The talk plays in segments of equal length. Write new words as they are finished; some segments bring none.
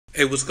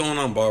Hey, what's going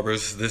on,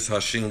 barbers? This is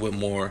Hashim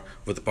Whitmore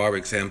with the Barber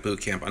Exam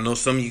Bootcamp. I know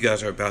some of you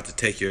guys are about to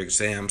take your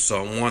exam,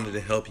 so I wanted to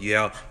help you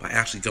out by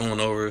actually going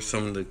over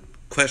some of the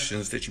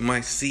questions that you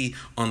might see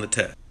on the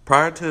test.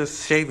 Prior to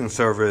shaving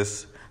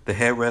service, the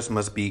headrest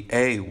must be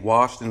A,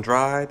 washed and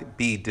dried,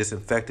 B,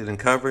 disinfected and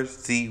covered,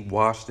 C,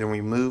 washed and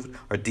removed,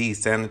 or D,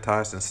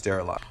 sanitized and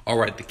sterilized.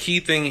 Alright, the key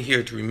thing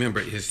here to remember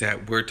is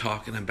that we're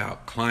talking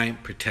about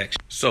client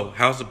protection. So,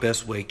 how's the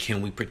best way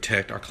can we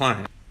protect our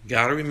client?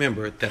 Gotta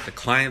remember that the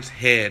client's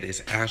head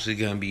is actually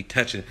going to be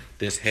touching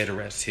this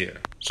headrest here.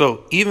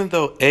 So even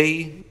though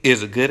A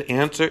is a good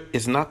answer,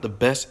 it's not the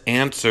best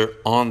answer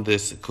on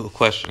this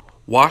question.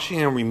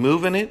 Washing and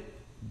removing it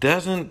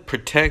doesn't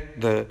protect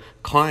the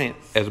client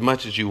as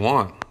much as you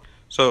want.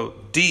 So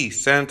D,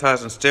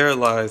 sanitize and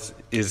sterilize,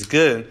 is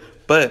good,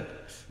 but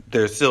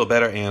there's still a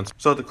better answer.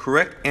 So the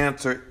correct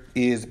answer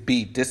is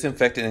B,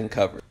 disinfected and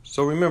covered.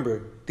 So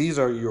remember, these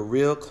are your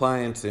real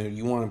clients and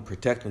you want to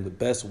protect them the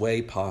best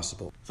way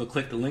possible. So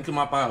click the link in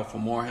my bio for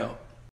more help.